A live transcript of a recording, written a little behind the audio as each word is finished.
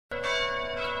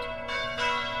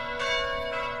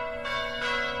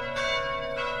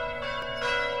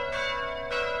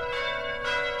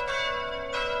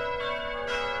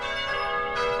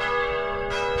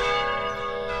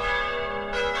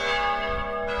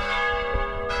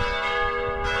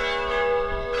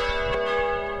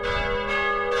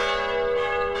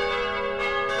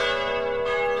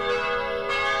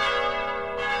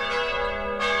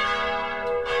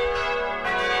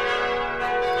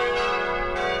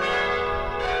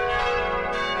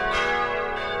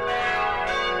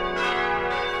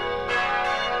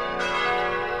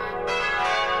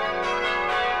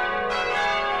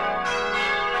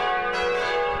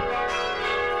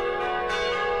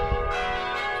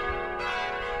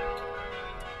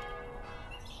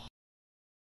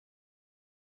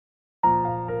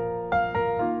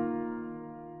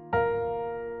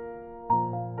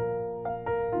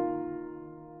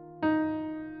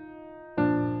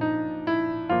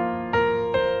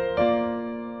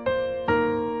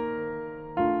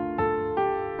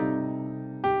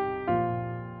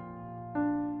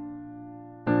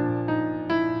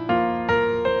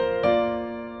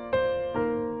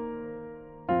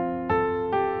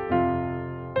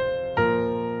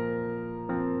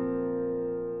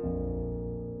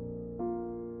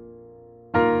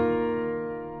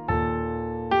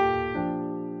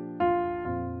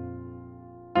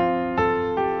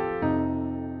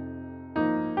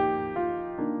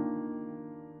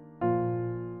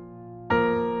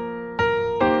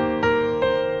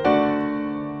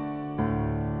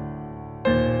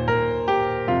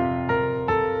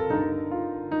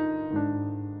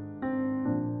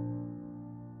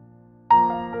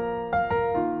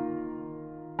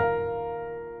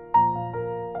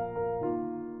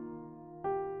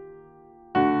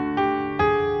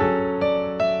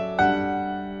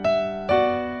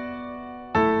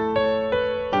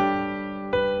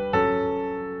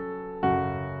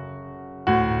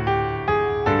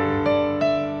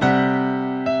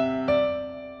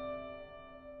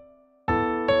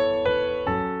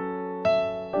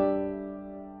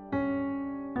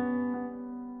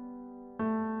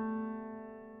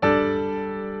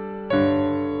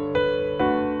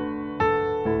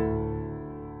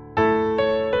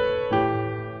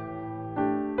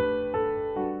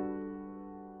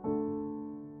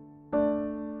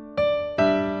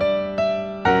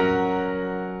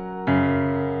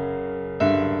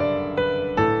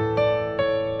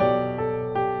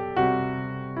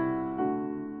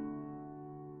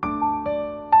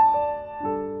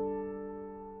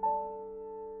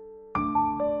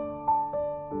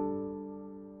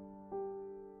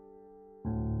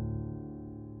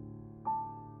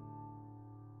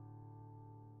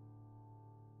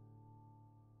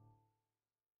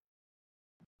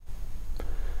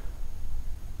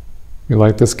We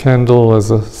light this candle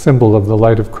as a symbol of the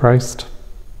light of Christ,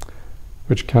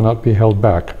 which cannot be held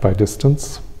back by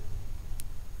distance,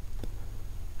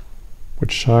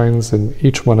 which shines in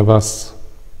each one of us,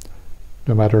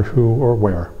 no matter who or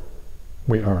where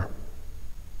we are.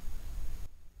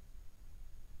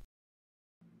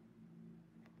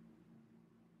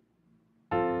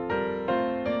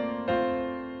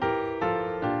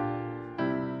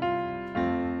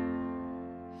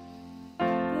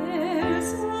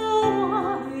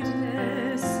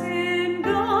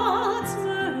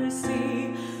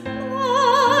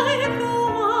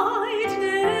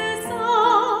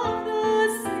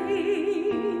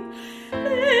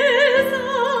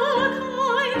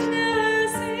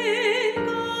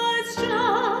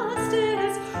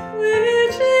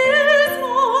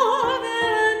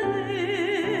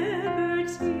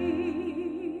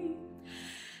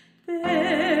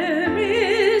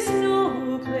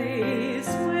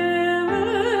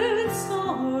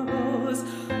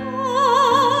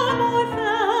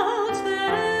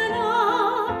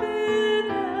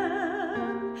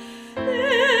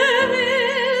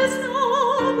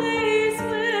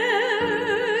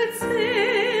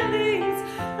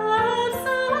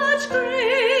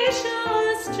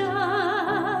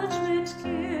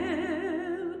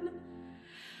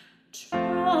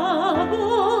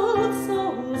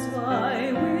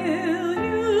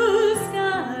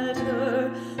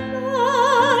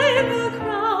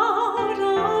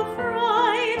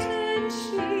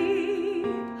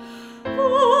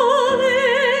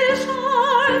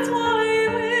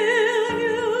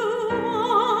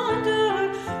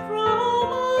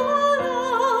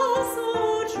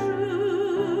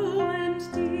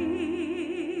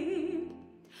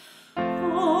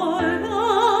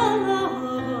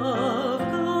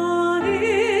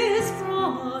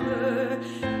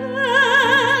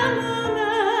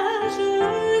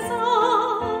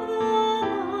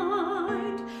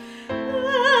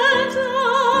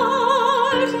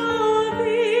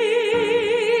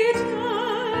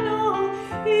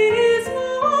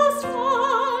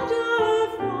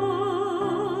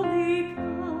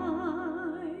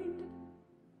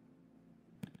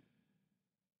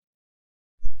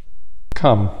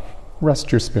 Come,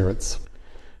 rest your spirits.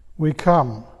 We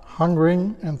come,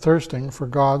 hungering and thirsting for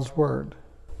God's word.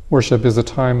 Worship is a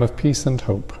time of peace and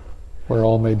hope, where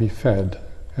all may be fed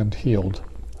and healed.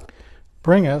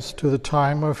 Bring us to the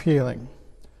time of healing.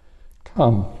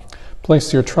 Come,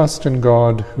 place your trust in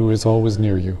God, who is always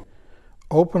near you.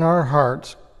 Open our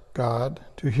hearts, God,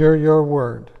 to hear your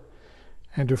word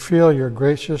and to feel your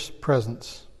gracious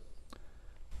presence.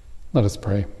 Let us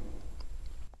pray.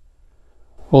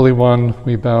 Holy One,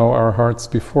 we bow our hearts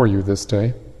before you this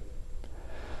day.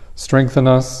 Strengthen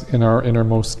us in our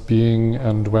innermost being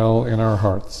and dwell in our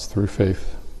hearts through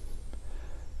faith.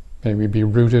 May we be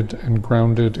rooted and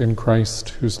grounded in Christ,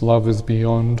 whose love is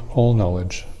beyond all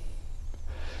knowledge.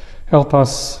 Help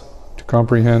us to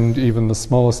comprehend even the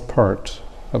smallest part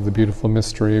of the beautiful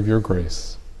mystery of your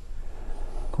grace.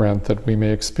 Grant that we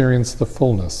may experience the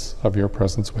fullness of your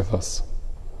presence with us.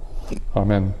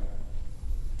 Amen.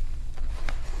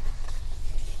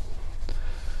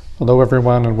 Hello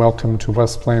everyone, and welcome to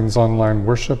West Plains Online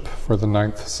Worship for the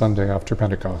 9th Sunday after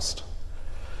Pentecost.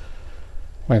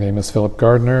 My name is Philip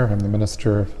Gardner. I'm the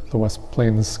minister of the West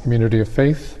Plains Community of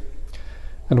Faith.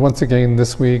 And once again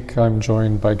this week I'm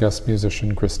joined by guest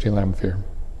musician Christy Lamphere.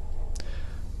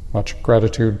 Much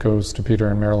gratitude goes to Peter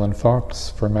and Marilyn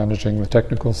Fox for managing the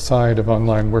technical side of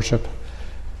online worship,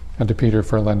 and to Peter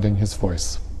for lending his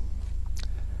voice.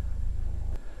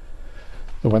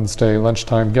 The Wednesday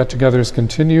lunchtime get-togethers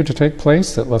continue to take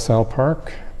place at LaSalle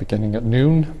Park, beginning at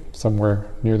noon, somewhere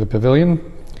near the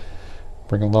pavilion.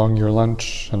 Bring along your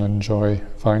lunch and enjoy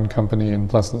fine company in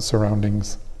pleasant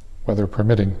surroundings, weather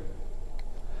permitting.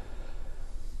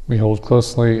 We hold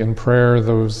closely in prayer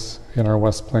those in our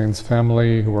West Plains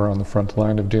family who are on the front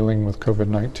line of dealing with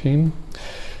COVID-19.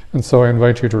 And so I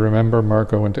invite you to remember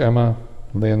Margot and Emma,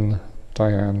 Lynn,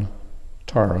 Diane,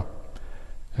 Tara,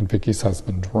 and Vicky's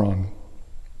husband, Ron.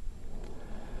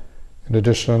 In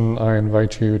addition, I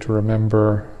invite you to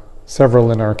remember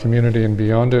several in our community and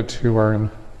beyond it who are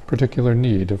in particular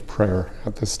need of prayer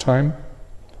at this time.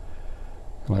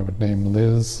 And I would name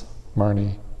Liz,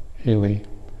 Marnie, Haley,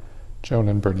 Joan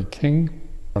and Bernie King,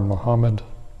 and Mohammed,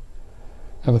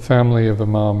 and the family of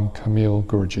Imam Kamil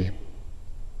Gurji.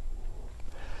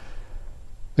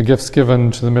 The gifts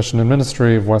given to the mission and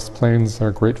ministry of West Plains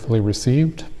are gratefully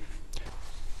received.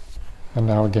 And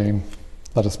now again,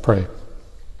 let us pray.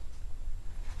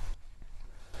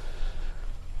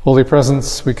 Holy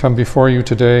Presence, we come before you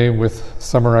today with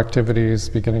summer activities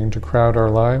beginning to crowd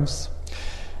our lives.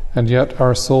 and yet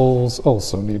our souls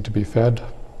also need to be fed.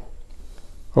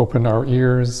 Open our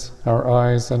ears, our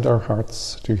eyes, and our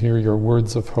hearts to hear your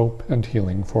words of hope and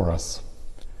healing for us.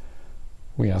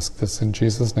 We ask this in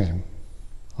Jesus' name.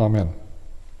 Amen.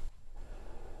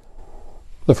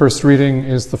 The first reading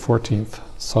is the 14th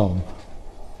Psalm.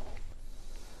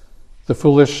 The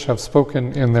foolish have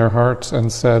spoken in their heart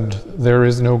and said, "There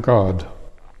is no God."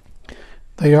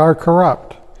 They are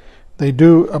corrupt. They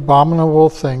do abominable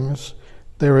things.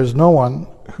 There is no one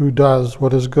who does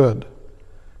what is good.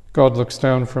 God looks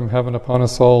down from heaven upon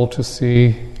us all to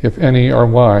see if any are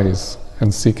wise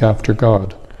and seek after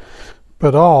God.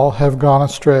 But all have gone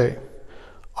astray.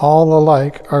 All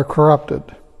alike are corrupted.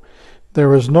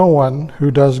 There is no one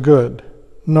who does good.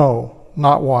 No,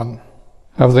 not one.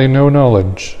 Have they no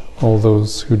knowledge, all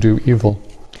those who do evil?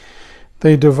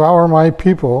 They devour my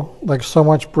people like so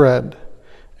much bread,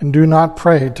 and do not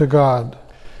pray to God.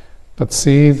 But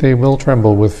see, they will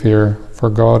tremble with fear, for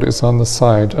God is on the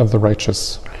side of the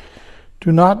righteous.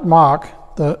 Do not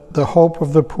mock the hope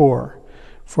of the poor,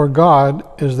 for God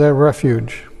is their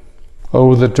refuge.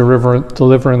 Oh, that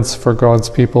deliverance for God's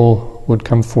people would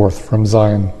come forth from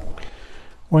Zion.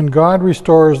 When God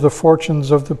restores the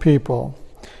fortunes of the people,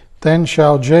 then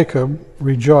shall Jacob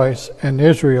rejoice and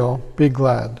Israel be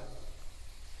glad.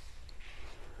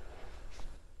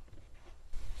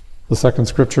 The second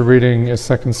scripture reading is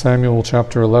 2 Samuel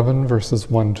chapter 11, verses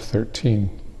 1 to 13.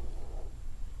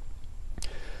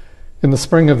 In the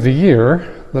spring of the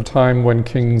year, the time when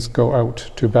kings go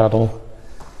out to battle,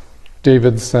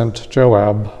 David sent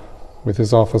Joab with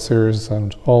his officers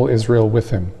and all Israel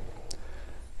with him.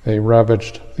 They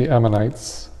ravaged the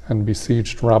Ammonites and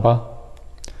besieged Rabbah,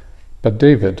 but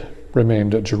David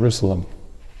remained at Jerusalem.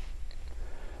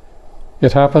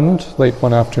 It happened late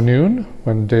one afternoon,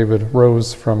 when David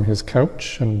rose from his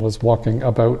couch and was walking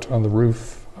about on the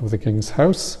roof of the king's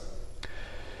house,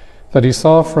 that he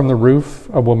saw from the roof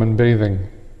a woman bathing.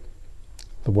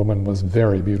 The woman was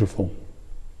very beautiful.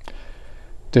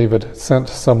 David sent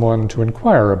someone to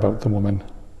inquire about the woman.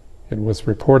 It was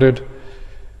reported,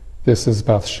 "This is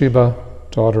Bathsheba,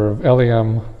 daughter of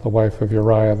Eliam, the wife of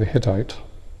Uriah the Hittite."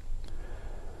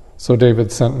 So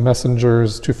David sent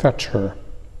messengers to fetch her,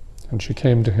 and she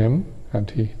came to him, and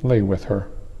he lay with her.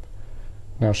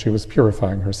 Now she was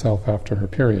purifying herself after her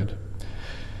period.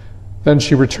 Then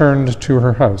she returned to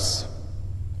her house.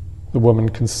 The woman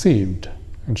conceived,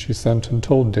 and she sent and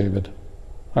told David,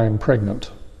 "I am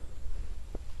pregnant."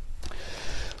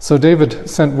 So David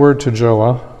sent word to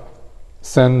Joab,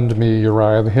 "Send me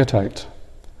Uriah the Hittite."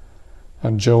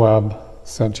 And Joab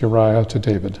sent Uriah to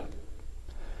David.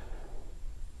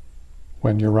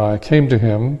 When Uriah came to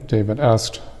him, David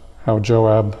asked how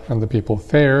Joab and the people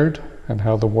fared and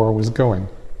how the war was going.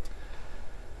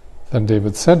 Then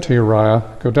David said to Uriah,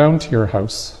 "Go down to your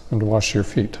house and wash your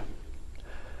feet."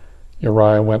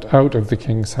 Uriah went out of the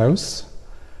king's house,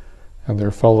 and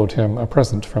there followed him a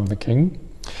present from the king.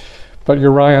 But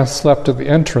Uriah slept at the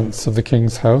entrance of the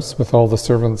king's house with all the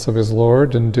servants of his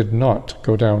lord, and did not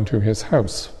go down to his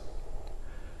house.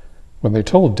 When they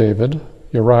told David,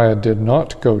 Uriah did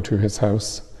not go to his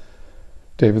house.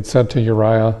 David said to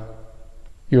Uriah,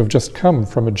 "You have just come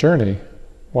from a journey.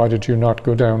 Why did you not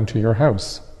go down to your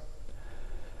house?"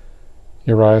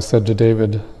 Uriah said to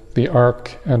David, "The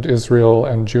ark and Israel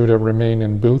and Judah remain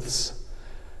in booths,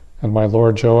 and my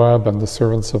lord Joab and the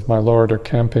servants of my lord are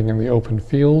camping in the open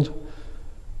field.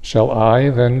 Shall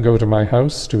I then go to my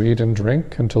house to eat and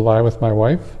drink and to lie with my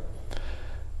wife?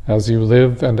 As you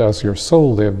live and as your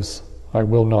soul lives, I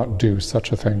will not do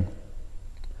such a thing."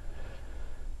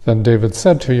 Then David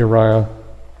said to Uriah,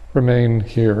 "Remain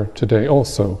here today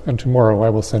also, and tomorrow I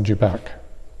will send you back."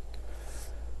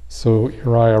 So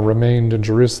Uriah remained in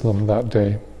Jerusalem that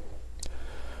day.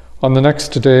 On the next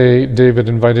day, David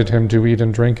invited him to eat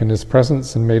and drink in his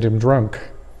presence and made him drunk.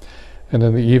 And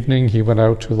in the evening he went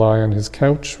out to lie on his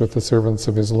couch with the servants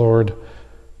of his lord,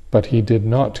 but he did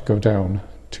not go down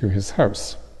to his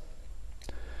house.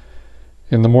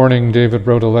 In the morning David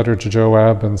wrote a letter to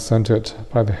Joab and sent it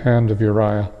by the hand of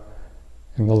Uriah.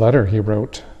 In the letter he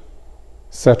wrote,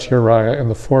 "Set Uriah in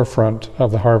the forefront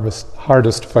of the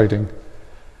hardest fighting,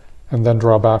 and then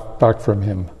draw back from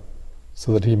him,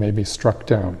 so that he may be struck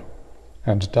down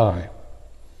and die."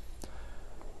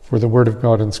 For the word of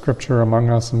God in Scripture among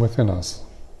us and within us,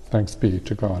 thanks be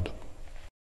to God.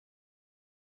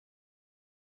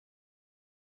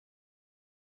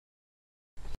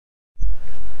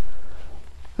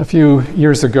 A few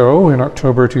years ago, in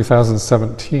October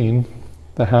 2017,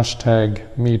 the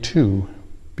 #MeToo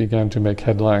began to make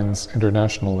headlines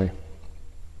internationally.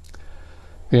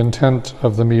 The intent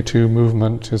of the Me Too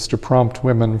movement is to prompt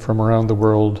women from around the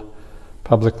world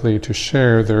publicly to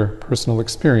share their personal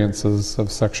experiences of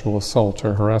sexual assault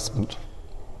or harassment.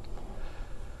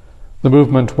 The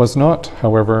movement was not,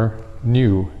 however,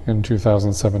 new in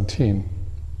 2017.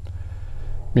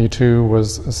 Me Too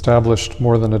was established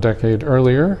more than a decade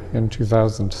earlier, in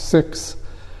 2006,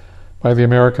 by the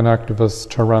American activist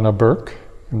Tarana Burke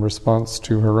in response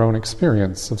to her own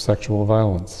experience of sexual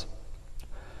violence.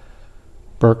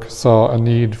 Burke saw a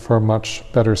need for much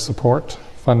better support,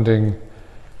 funding,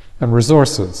 and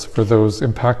resources for those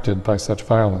impacted by such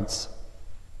violence.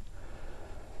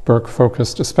 Burke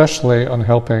focused especially on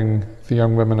helping the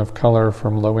young women of color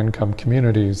from low-income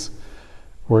communities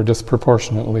who were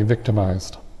disproportionately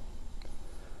victimized.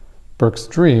 Burke's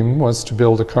dream was to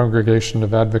build a congregation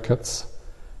of advocates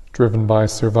driven by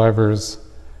survivors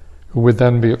who would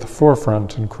then be at the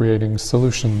forefront in creating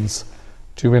solutions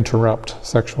to interrupt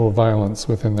sexual violence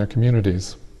within their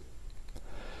communities.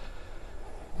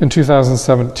 In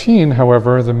 2017,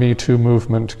 however, the Me Too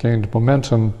movement gained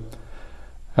momentum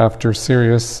after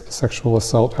serious sexual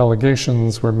assault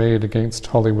allegations were made against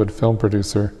Hollywood film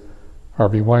producer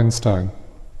Harvey Weinstein.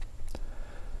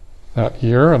 That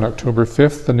year, on October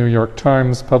 5th, the New York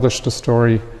Times published a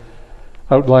story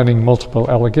outlining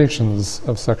multiple allegations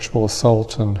of sexual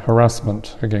assault and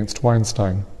harassment against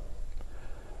Weinstein.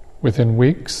 Within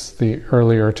weeks, the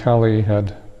earlier tally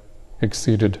had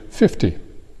exceeded 50.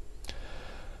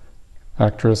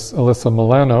 Actress Alyssa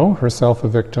Milano, herself a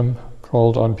victim,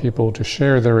 called on people to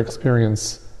share their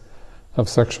experience of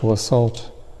sexual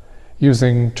assault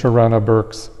using Tarana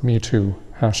Burke's Me Too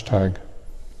hashtag.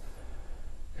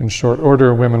 In short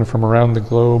order, women from around the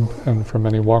globe and from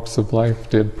many walks of life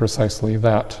did precisely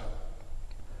that.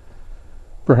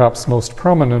 Perhaps most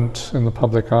prominent in the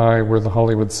public eye were the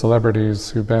Hollywood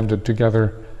celebrities who banded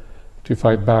together to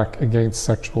fight back against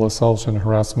sexual assault and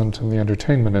harassment in the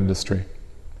entertainment industry.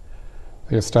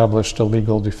 They established a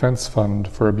legal defense fund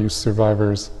for abuse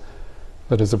survivors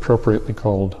that is appropriately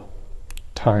called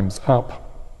Time's Up.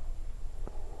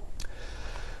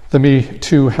 The Me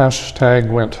Too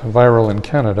hashtag went viral in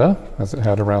Canada, as it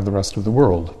had around the rest of the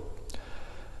world.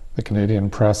 The Canadian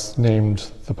press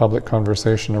named the public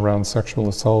conversation around sexual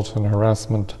assault and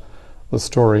harassment the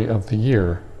story of the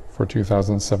year for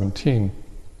 2017.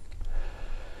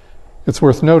 It's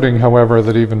worth noting, however,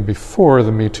 that even before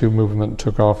the Me Too movement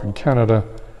took off in Canada,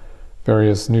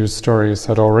 various news stories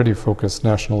had already focused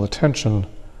national attention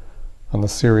on the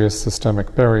serious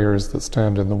systemic barriers that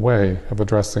stand in the way of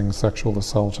addressing sexual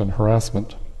assault and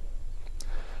harassment.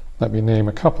 Let me name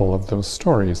a couple of those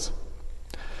stories.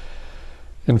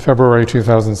 In February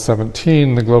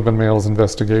 2017, the Globe and Mail's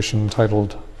investigation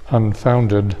titled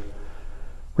Unfounded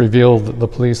revealed that the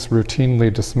police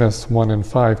routinely dismiss 1 in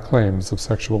 5 claims of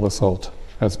sexual assault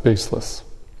as baseless.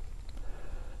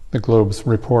 The Globe's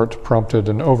report prompted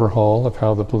an overhaul of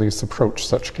how the police approach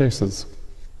such cases.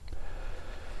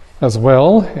 As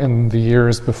well, in the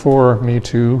years before Me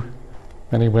Too,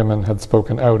 many women had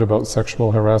spoken out about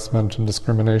sexual harassment and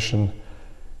discrimination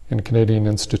in Canadian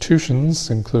institutions,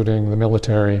 including the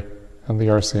military and the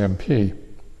RCMP.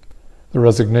 The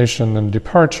resignation and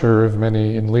departure of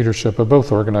many in leadership of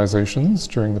both organizations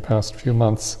during the past few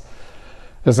months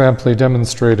has amply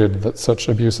demonstrated that such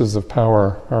abuses of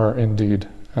power are indeed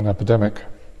an epidemic.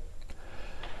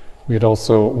 We had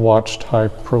also watched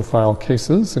high-profile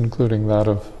cases, including that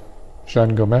of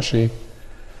Jian Ghomeshi,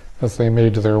 as they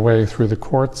made their way through the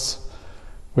courts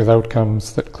with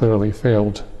outcomes that clearly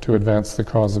failed to advance the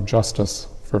cause of justice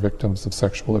for victims of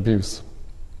sexual abuse.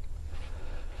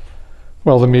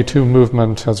 While the Me Too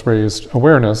movement has raised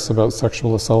awareness about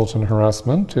sexual assault and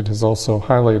harassment, it has also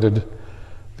highlighted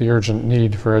the urgent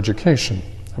need for education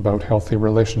about healthy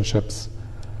relationships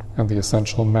and the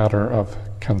essential matter of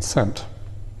consent.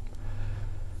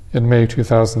 In May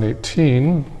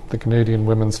 2018, the Canadian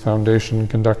Women's Foundation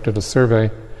conducted a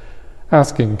survey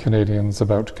asking Canadians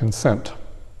about consent.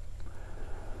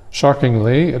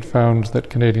 Shockingly, it found that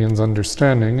Canadians'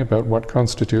 understanding about what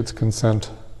constitutes consent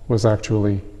was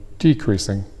actually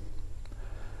decreasing.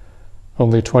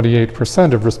 Only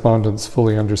 28% of respondents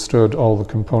fully understood all the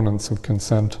components of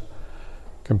consent,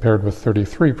 compared with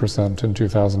 33% in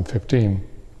 2015.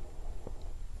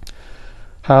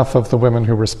 Half of the women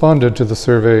who responded to the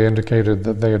survey indicated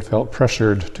that they had felt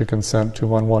pressured to consent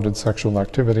to unwanted sexual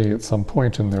activity at some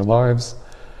point in their lives,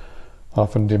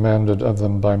 often demanded of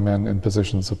them by men in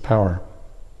positions of power.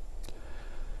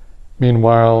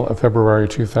 Meanwhile, a February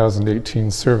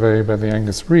 2018 survey by the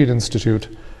Angus Reid Institute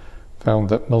found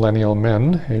that millennial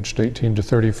men, aged 18 to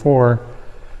 34,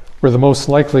 were the most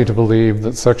likely to believe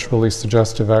that sexually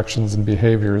suggestive actions and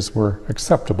behaviors were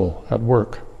acceptable at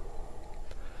work.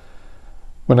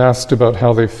 When asked about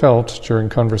how they felt during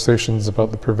conversations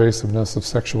about the pervasiveness of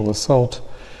sexual assault,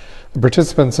 the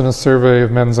participants in a survey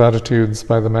of men's attitudes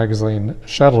by the magazine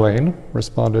Chatelaine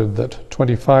responded that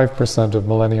 25% of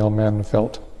millennial men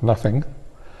felt nothing,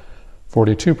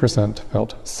 42%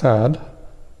 felt sad,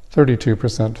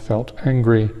 32% felt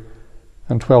angry,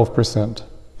 and 12%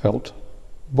 felt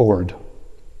bored.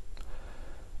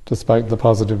 Despite the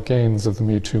positive gains of the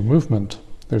Me Too movement,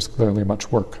 there's clearly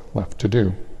much work left to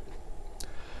do.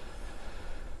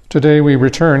 Today we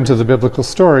return to the biblical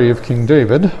story of King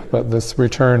David, but this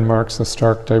return marks a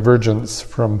stark divergence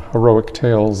from heroic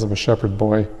tales of a shepherd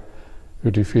boy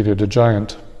who defeated a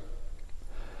giant.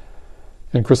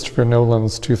 In Christopher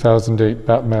Nolan's 2008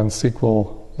 Batman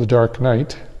sequel, The Dark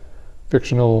Knight,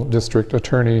 fictional district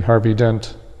attorney Harvey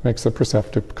Dent makes a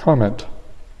perceptive comment.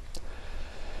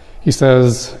 He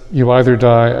says, "You either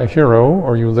die a hero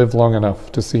or you live long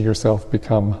enough to see yourself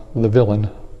become the villain."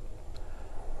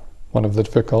 One of the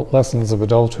difficult lessons of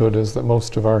adulthood is that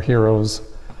most of our heroes,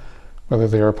 whether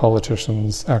they are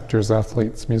politicians, actors,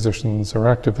 athletes, musicians, or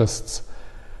activists,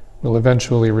 will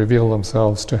eventually reveal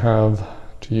themselves to have,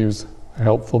 to use a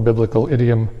helpful biblical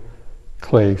idiom,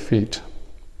 clay feet.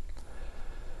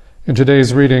 In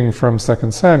today's reading from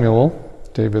 2 Samuel,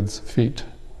 David's feet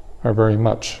are very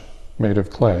much made of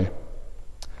clay.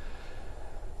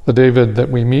 The David that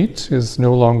we meet is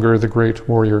no longer the great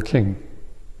warrior king.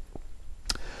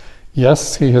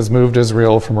 Yes, he has moved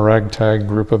Israel from a ragtag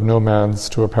group of nomads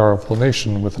to a powerful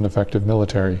nation with an effective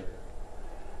military.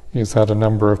 He's had a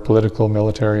number of political,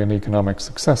 military, and economic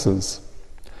successes.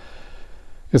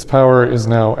 His power is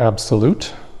now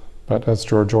absolute, but as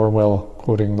George Orwell,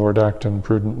 quoting Lord Acton,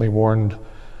 prudently warned,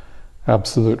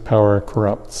 absolute power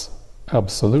corrupts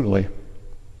absolutely.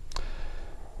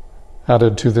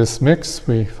 Added to this mix,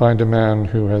 we find a man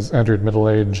who has entered middle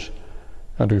age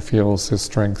and who feels his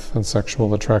strength and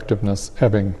sexual attractiveness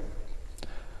ebbing.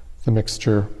 The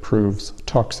mixture proves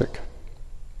toxic.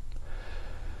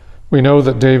 We know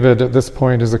that David at this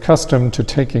point is accustomed to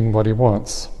taking what he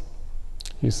wants.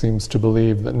 He seems to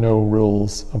believe that no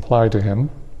rules apply to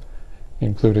him,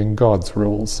 including God's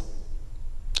rules.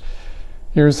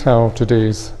 Here's how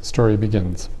today's story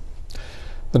begins.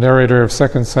 The narrator of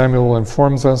 2 Samuel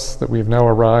informs us that we've now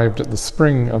arrived at the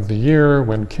spring of the year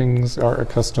when kings are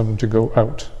accustomed to go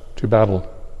out to battle.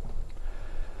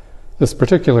 This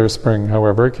particular spring,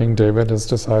 however, King David has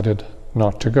decided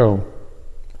not to go.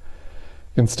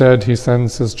 Instead, he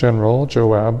sends his general,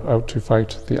 Joab, out to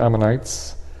fight the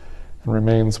Ammonites and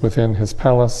remains within his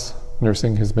palace,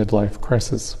 nursing his midlife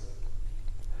crisis.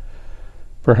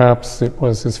 Perhaps it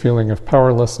was his feeling of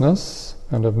powerlessness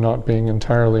and of not being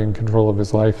entirely in control of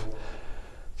his life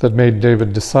that made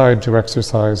David decide to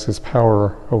exercise his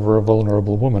power over a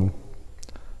vulnerable woman.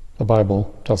 The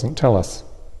Bible doesn't tell us.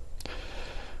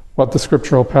 What the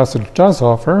scriptural passage does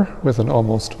offer, with an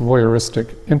almost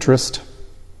voyeuristic interest,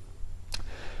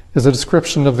 is a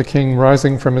description of the king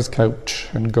rising from his couch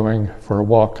and going for a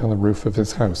walk on the roof of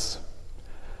his house.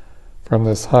 From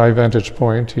this high vantage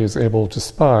point, he is able to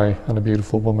spy on a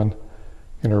beautiful woman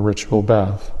in her ritual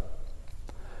bath.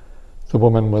 The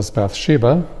woman was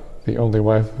Bathsheba, the only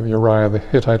wife of Uriah the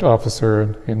Hittite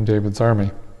officer in David's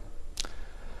army.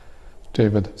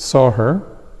 David saw her,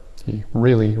 he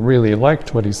really, really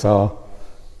liked what he saw,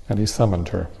 and he summoned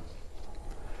her.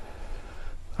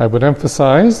 I would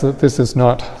emphasize that this is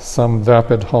not some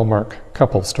vapid Hallmark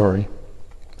couple story.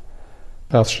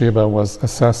 Bathsheba was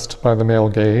assessed by the male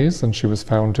gaze, and she was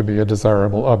found to be a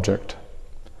desirable object.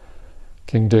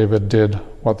 King David did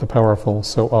what the powerful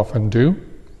so often do.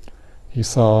 He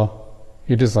saw,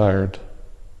 he desired,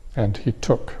 and he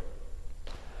took.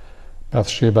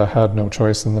 Bathsheba had no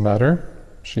choice in the matter.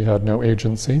 She had no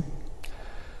agency.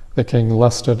 The king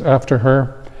lusted after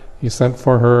her, he sent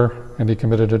for her, and he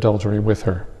committed adultery with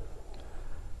her.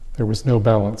 There was no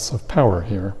balance of power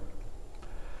here.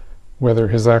 Whether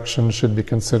his action should be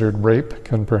considered rape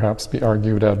can perhaps be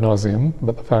argued ad nauseum,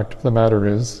 but the fact of the matter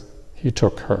is, he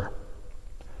took her.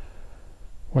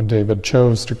 When David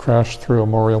chose to crash through a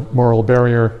moral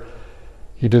barrier,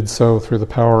 he did so through the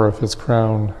power of his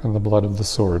crown and the blood of the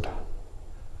sword.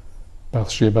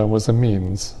 Bathsheba was a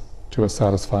means to a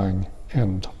satisfying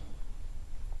end.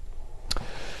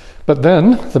 But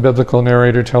then, the biblical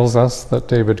narrator tells us that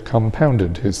David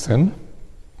compounded his sin.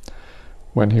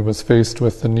 When he was faced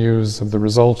with the news of the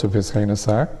result of his heinous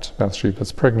act,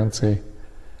 Bathsheba's pregnancy,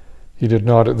 he did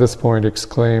not at this point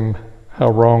exclaim, "How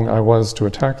wrong I was to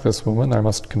attack this woman, I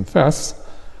must confess."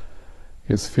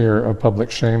 His fear of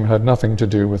public shame had nothing to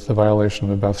do with the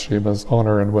violation of Bathsheba's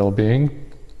honor and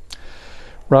well-being.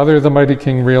 Rather, the mighty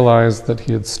king realized that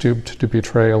he had stooped to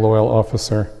betray a loyal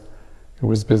officer who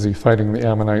was busy fighting the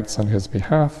Ammonites on his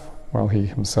behalf, while he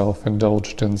himself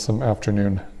indulged in some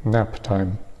afternoon nap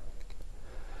time.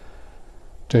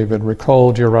 David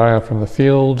recalled Uriah from the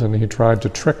field, and he tried to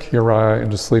trick Uriah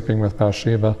into sleeping with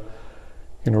Bathsheba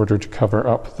in order to cover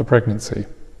up the pregnancy.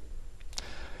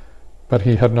 But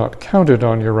he had not counted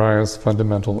on Uriah's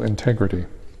fundamental integrity.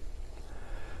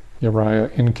 Uriah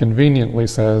inconveniently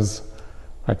says,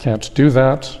 "I can't do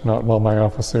that, not while my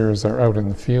officers are out in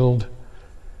the field."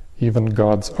 Even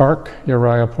God's ark,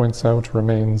 Uriah points out,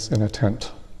 remains in a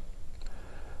tent.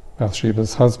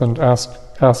 Bathsheba's husband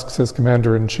asks his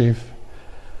commander-in-chief,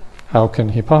 how can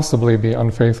he possibly be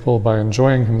unfaithful by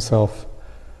enjoying himself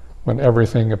when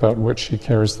everything about which he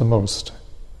cares the most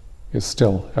is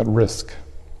still at risk?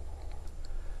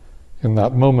 In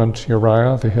that moment,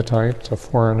 Uriah the Hittite, a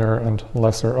foreigner and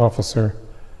lesser officer,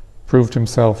 proved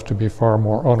himself to be far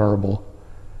more honorable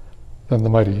than the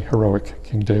mighty, heroic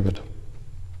King David.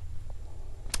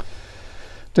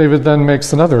 David then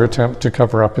makes another attempt to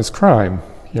cover up his crime.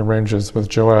 He arranges with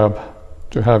Joab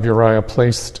to have Uriah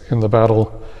placed in the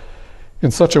battle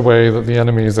in such a way that the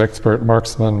enemy's expert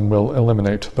marksman will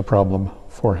eliminate the problem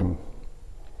for him.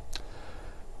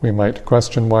 We might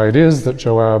question why it is that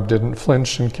Joab didn't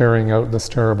flinch in carrying out this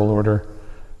terrible order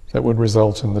that would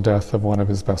result in the death of one of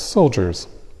his best soldiers.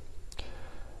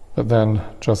 But then,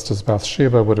 just as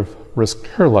Bathsheba would have risked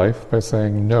her life by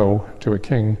saying no to a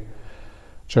king,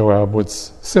 Joab would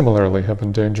similarly have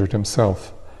endangered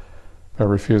himself by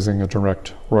refusing a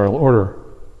direct royal order.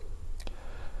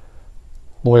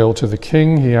 Loyal to the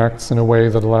king, he acts in a way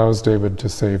that allows David to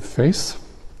save face.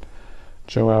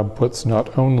 Joab puts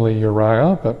not only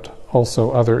Uriah, but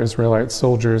also other Israelite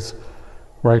soldiers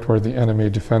right where the enemy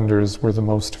defenders were the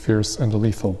most fierce and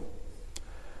lethal.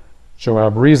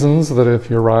 Joab reasons that if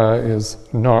Uriah is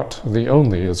not the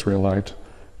only Israelite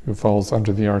who falls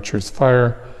under the archer's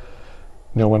fire,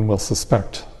 no one will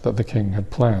suspect that the king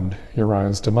had planned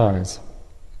Uriah's demise.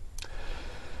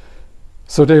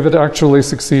 So David actually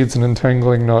succeeds in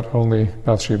entangling not only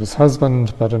Bathsheba's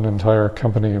husband, but an entire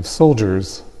company of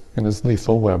soldiers in his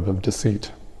lethal web of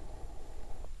deceit.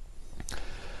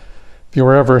 If you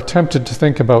were ever tempted to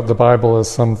think about the Bible as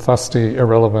some fusty,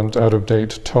 irrelevant,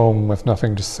 out-of-date tome with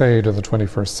nothing to say to the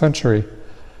 21st century,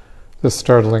 this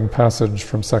startling passage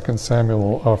from 2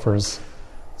 Samuel offers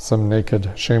some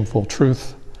naked, shameful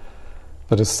truth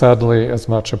that is sadly as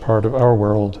much a part of our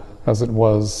world as it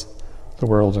was the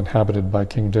world inhabited by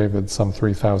King David some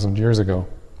 3,000 years ago.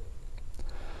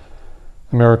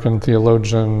 American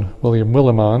theologian William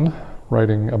Willimon,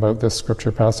 writing about this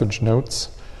scripture passage, notes,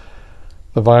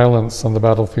 "The violence on the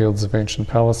battlefields of ancient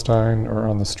Palestine or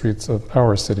on the streets of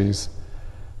our cities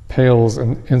pales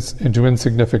into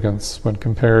insignificance when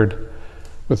compared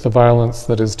with the violence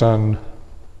that is done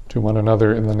to one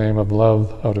another in the name of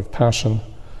love out of passion,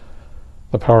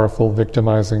 the powerful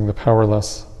victimizing the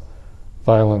powerless,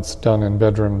 violence done in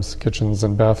bedrooms, kitchens,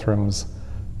 and bathrooms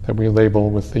that we label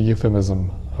with the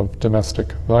euphemism of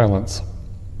domestic violence."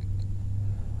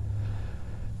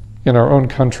 In our own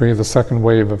country, the second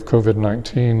wave of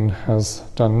COVID-19 has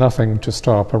done nothing to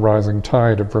stop a rising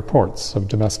tide of reports of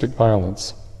domestic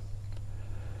violence.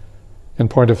 In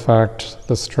point of fact,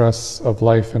 the stress of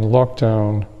life in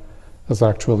lockdown has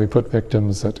actually put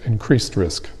victims at increased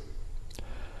risk.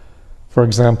 For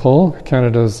example,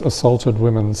 Canada's Assaulted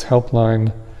Women's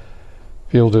Helpline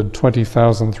fielded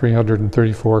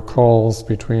 20,334 calls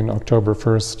between October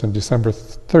 1st and December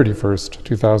 31st,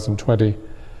 2020,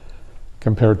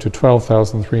 compared to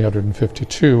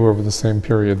 12,352 over the same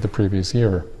period the previous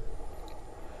year.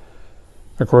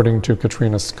 According to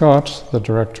Katrina Scott, the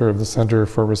director of the Center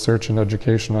for Research and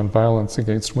Education on Violence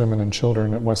Against Women and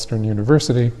Children at Western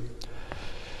University,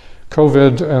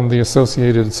 COVID and the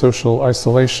associated social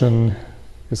isolation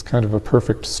is kind of a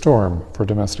perfect storm for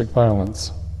domestic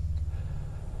violence.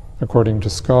 According to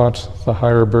Scott, the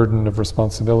higher burden of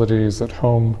responsibilities at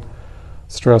home,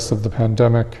 stress of the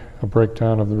pandemic, a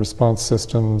breakdown of the response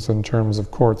systems in terms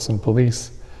of courts and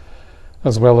police,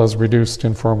 as well as reduced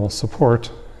informal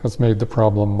support, has made the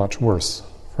problem much worse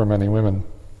for many women.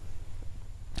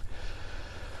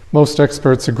 Most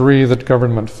experts agree that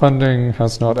government funding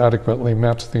has not adequately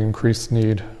met the increased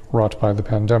need wrought by the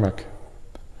pandemic.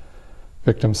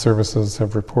 Victim services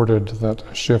have reported that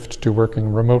a shift to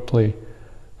working remotely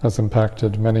has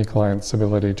impacted many clients'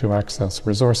 ability to access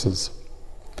resources.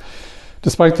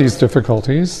 Despite these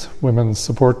difficulties, women's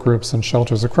support groups and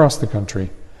shelters across the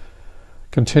country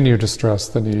continue to stress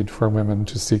the need for women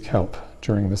to seek help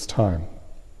during this time.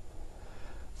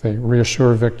 They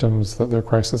reassure victims that their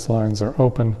crisis lines are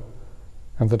open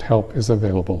and that help is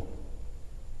available.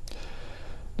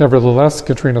 Nevertheless,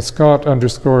 Katrina Scott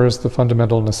underscores the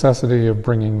fundamental necessity of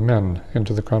bringing men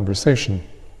into the conversation.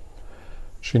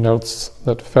 She notes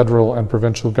that federal and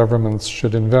provincial governments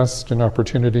should invest in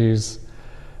opportunities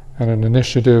and an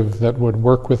initiative that would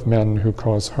work with men who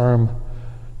cause harm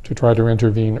to try to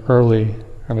intervene early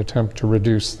and attempt to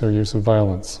reduce their use of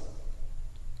violence.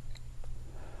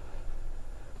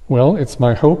 Well, it's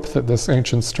my hope that this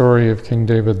ancient story of King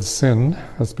David's sin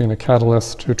has been a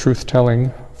catalyst to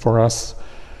truth-telling for us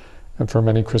and for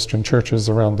many Christian churches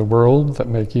around the world that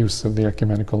make use of the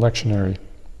ecumenical lectionary.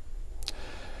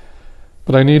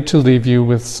 But I need to leave you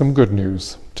with some good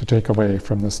news to take away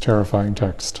from this terrifying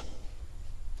text.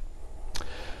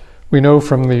 We know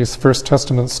from these First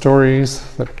Testament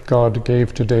stories that God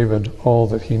gave to David all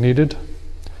that he needed.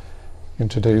 In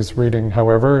today's reading,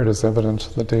 however, it is evident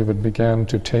that David began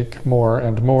to take more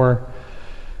and more,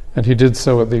 and he did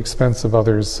so at the expense of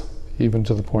others, even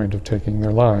to the point of taking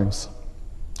their lives.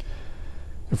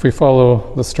 If we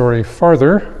follow the story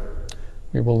farther,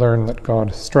 we will learn that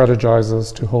God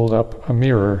strategizes to hold up a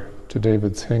mirror to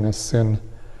David's heinous sin,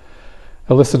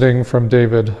 eliciting from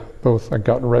David both a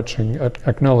gut-wrenching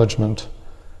acknowledgement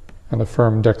and a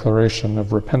firm declaration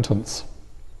of repentance.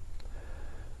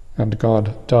 And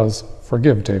God does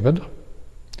forgive David,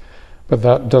 but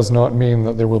that does not mean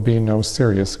that there will be no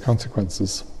serious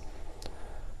consequences.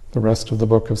 The rest of the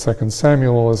book of 2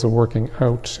 Samuel is a working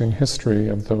out in history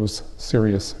of those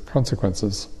serious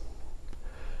consequences.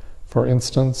 For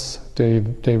instance,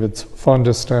 David's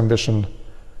fondest ambition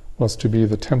was to be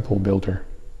the temple builder.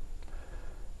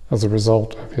 As a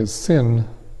result of his sin,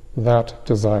 that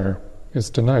desire is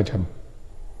denied him.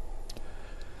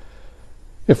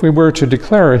 If we were to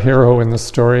declare a hero in this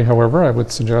story, however, I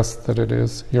would suggest that it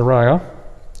is Uriah,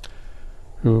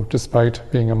 who,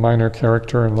 despite being a minor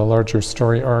character in the larger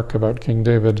story arc about King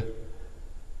David,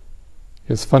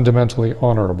 is fundamentally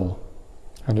honorable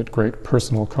and at great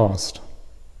personal cost.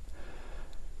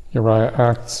 Uriah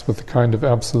acts with the kind of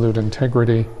absolute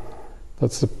integrity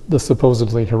that the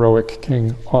supposedly heroic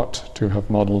king ought to have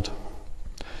modeled.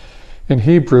 In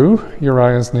Hebrew,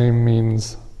 Uriah's name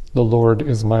means, "The Lord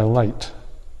is my light."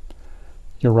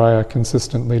 Uriah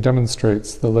consistently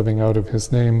demonstrates the living out of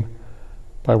his name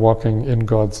by walking in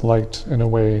God's light in a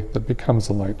way that becomes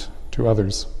a light to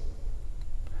others.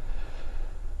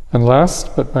 And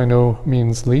last, but by no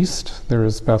means least, there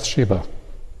is Bathsheba.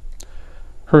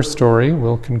 Her story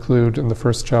will conclude in the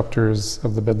first chapters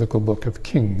of the biblical book of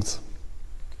Kings.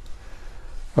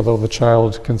 Although the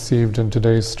child conceived in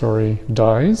today's story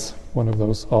dies, one of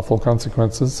those awful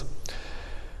consequences,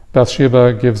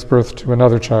 Bathsheba gives birth to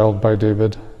another child by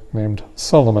David named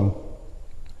Solomon.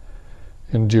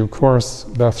 In due course,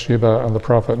 Bathsheba and the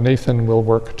prophet Nathan will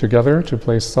work together to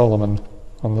place Solomon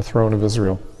on the throne of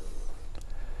Israel.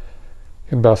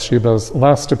 In Bathsheba's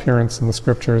last appearance in the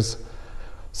scriptures,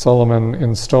 Solomon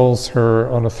installs her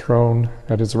on a throne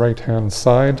at his right-hand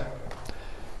side,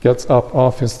 gets up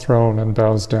off his throne and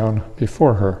bows down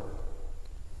before her.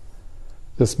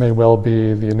 This may well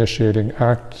be the initiating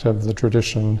act of the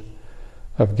tradition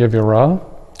of Gevirah,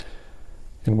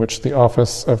 in which the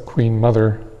office of Queen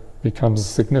Mother becomes a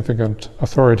significant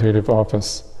authoritative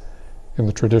office in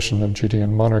the tradition of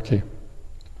Judean monarchy.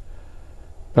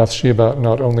 Bathsheba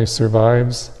not only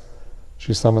survives,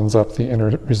 she summons up the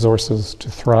inner resources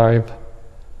to thrive.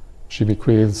 She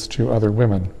bequeaths to other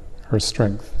women her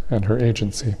strength and her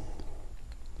agency.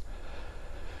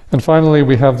 And finally,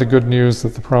 we have the good news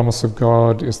that the promise of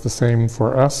God is the same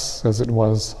for us as it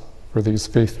was for these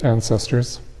faith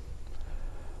ancestors.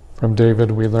 From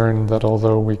David, we learn that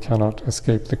although we cannot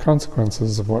escape the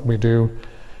consequences of what we do,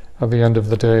 at the end of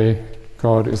the day,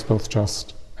 God is both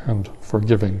just and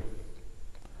forgiving.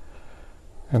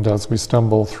 And as we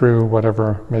stumble through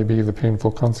whatever may be the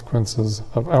painful consequences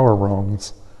of our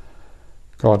wrongs,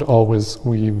 God always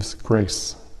weaves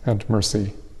grace and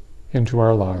mercy into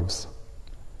our lives,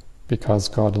 because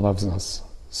God loves us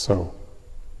so.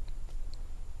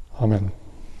 Amen.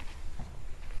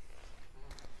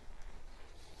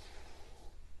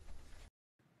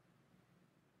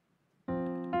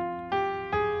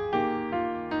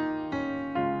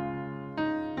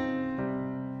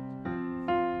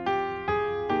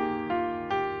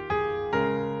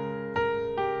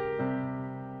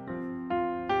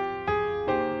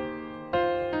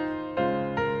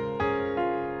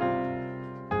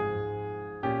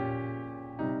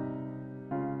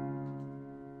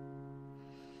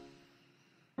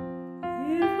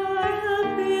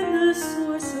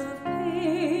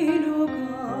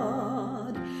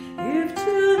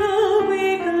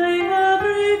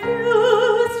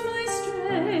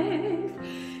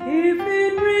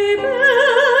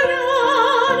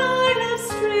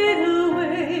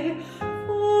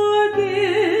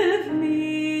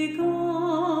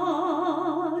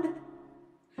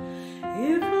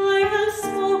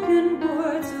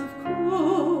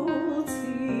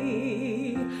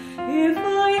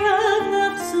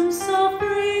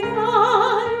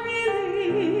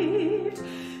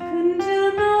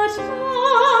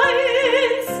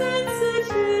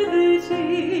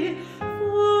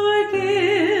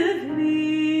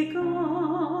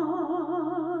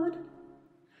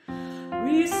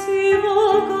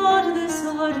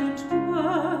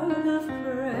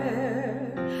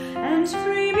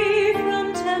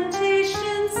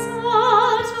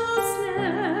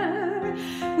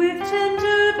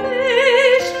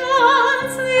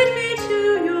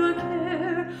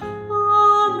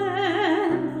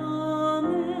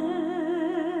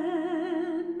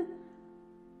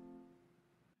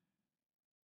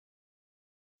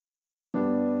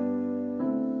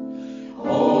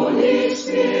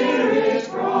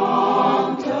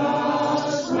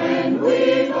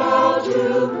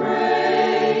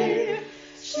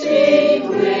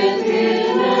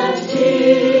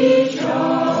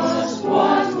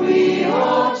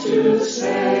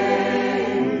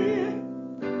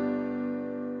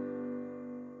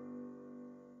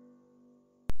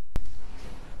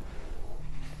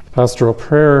 Pastoral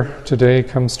prayer today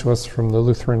comes to us from the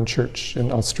Lutheran Church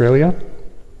in Australia.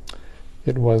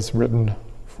 It was written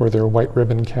for their White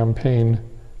Ribbon campaign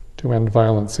to end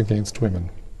violence against women.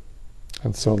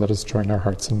 And so let us join our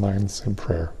hearts and minds in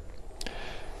prayer.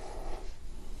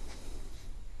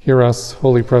 Hear us,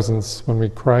 Holy Presence, when we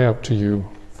cry out to you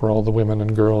for all the women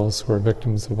and girls who are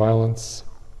victims of violence.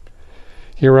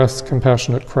 Hear us,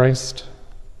 compassionate Christ,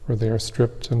 for they are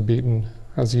stripped and beaten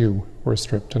as you were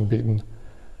stripped and beaten.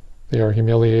 They are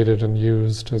humiliated and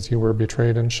used as you were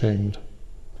betrayed and shamed.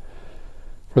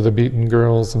 For the beaten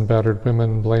girls and battered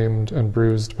women, blamed and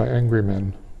bruised by angry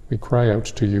men, we cry out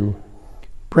to you.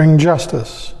 Bring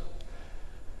justice.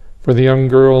 For the young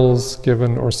girls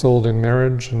given or sold in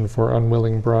marriage, and for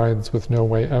unwilling brides with no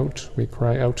way out, we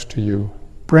cry out to you.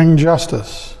 Bring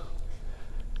justice.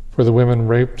 For the women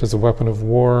raped as a weapon of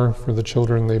war, for the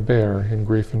children they bear in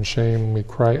grief and shame, we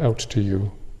cry out to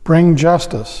you. Bring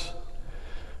justice.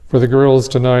 For the girls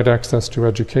denied access to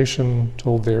education,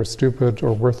 told they are stupid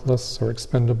or worthless or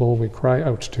expendable, we cry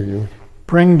out to you.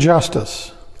 Bring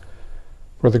justice.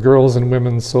 For the girls and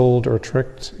women sold or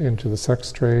tricked into the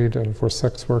sex trade, and for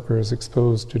sex workers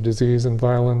exposed to disease and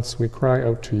violence, we cry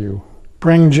out to you.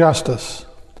 Bring justice.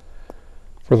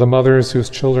 For the mothers whose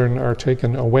children are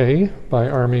taken away by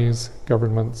armies,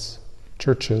 governments,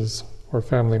 churches, or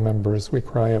family members, we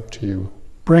cry out to you.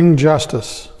 Bring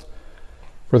justice.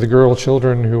 For the girl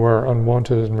children who are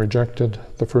unwanted and rejected,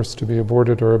 the first to be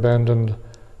aborted or abandoned,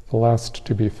 the last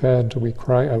to be fed, we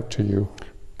cry out to you.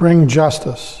 Bring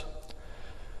justice.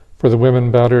 For the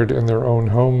women battered in their own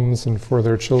homes, and for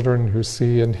their children who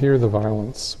see and hear the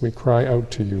violence, we cry out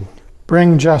to you.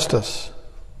 Bring justice.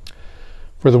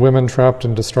 For the women trapped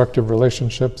in destructive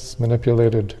relationships,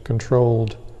 manipulated,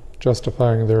 controlled,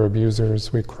 justifying their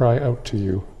abusers, we cry out to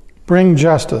you. Bring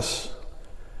justice.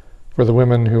 For the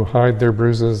women who hide their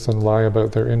bruises and lie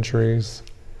about their injuries,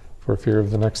 for fear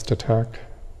of the next attack,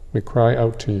 we cry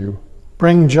out to you.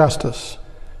 Bring justice.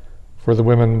 For the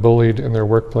women bullied in their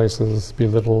workplaces,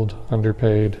 belittled,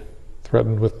 underpaid,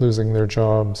 threatened with losing their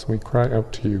jobs, we cry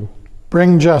out to you.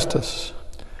 Bring justice.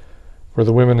 For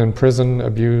the women in prison,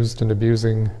 abused and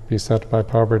abusing, beset by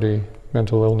poverty,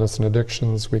 mental illness and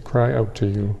addictions, we cry out to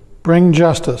you. Bring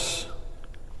justice.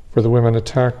 For the women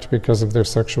attacked because of their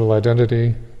sexual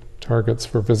identity, targets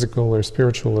for physical or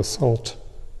spiritual assault,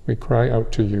 we cry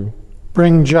out to you.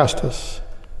 Bring justice.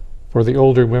 For the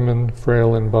older women,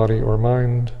 frail in body or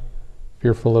mind,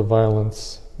 fearful of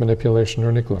violence, manipulation,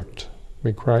 or neglect,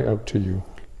 we cry out to you.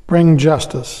 Bring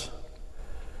justice.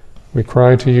 We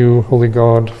cry to you, Holy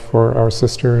God, for our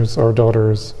sisters, our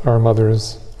daughters, our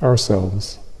mothers,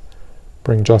 ourselves.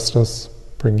 Bring justice,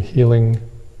 bring healing,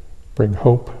 bring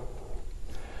hope.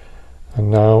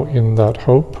 And now in that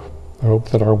hope, I hope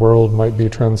that our world might be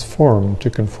transformed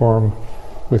to conform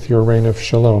with your reign of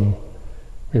shalom.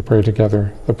 We pray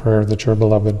together the prayer that your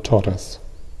beloved taught us.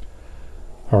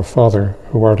 Our Father,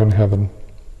 who art in heaven,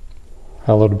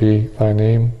 hallowed be thy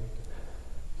name.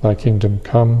 Thy kingdom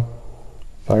come,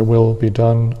 thy will be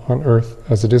done on earth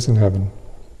as it is in heaven.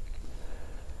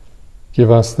 Give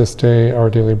us this day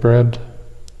our daily bread,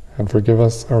 and forgive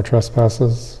us our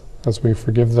trespasses, as we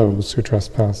forgive those who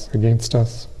trespass against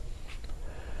us.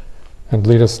 And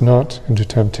lead us not into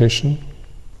temptation,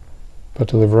 but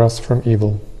deliver us from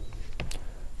evil.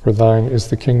 For thine is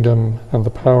the kingdom, and the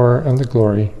power, and the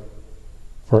glory,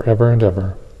 forever and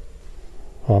ever.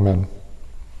 Amen.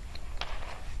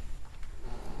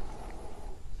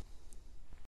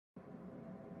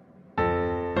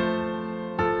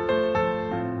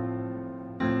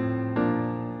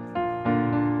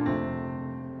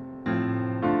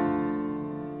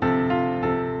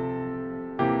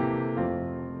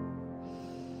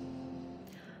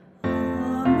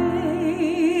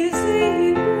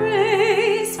 Amazing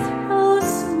grace, how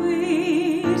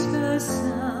sweet the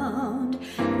sound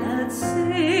that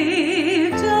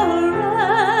saved a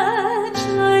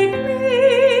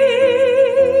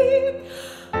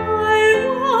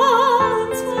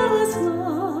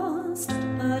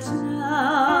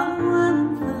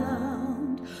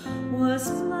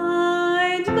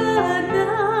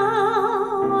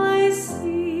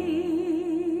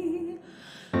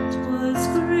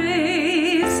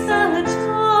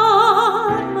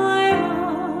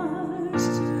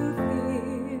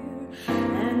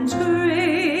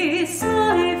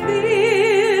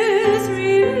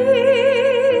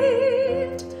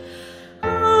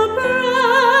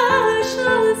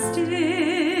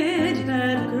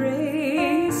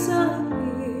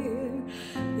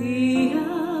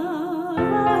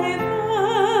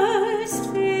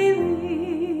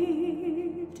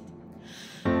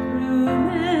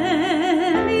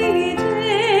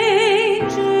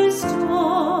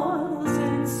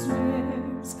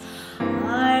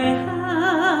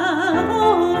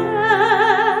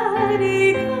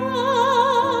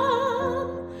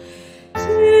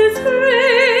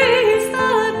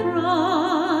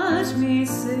me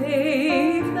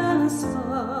safe thus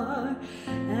far,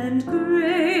 and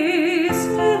grace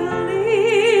will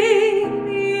lead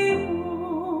me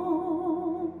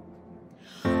home.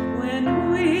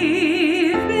 When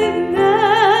we've been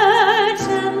there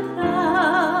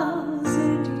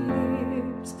 10,000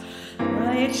 years,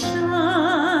 bright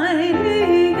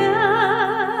shining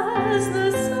as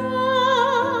the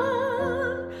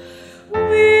sun,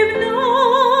 we've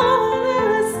known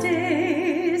those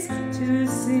days to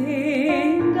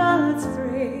sing God's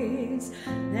praise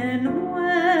than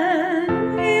when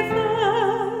we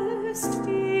first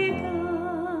begun.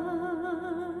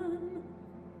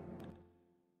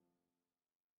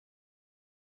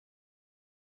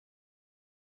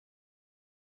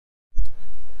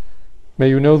 May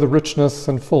you know the richness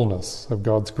and fullness of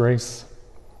God's grace.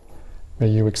 May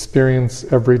you experience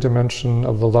every dimension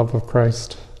of the love of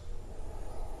Christ.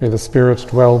 May the Spirit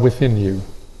dwell within you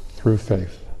through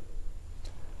faith.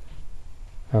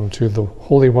 And to the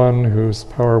Holy One, whose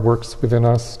power works within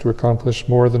us to accomplish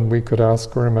more than we could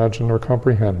ask or imagine or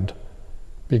comprehend,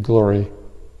 be glory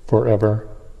forever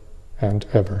and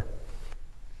ever.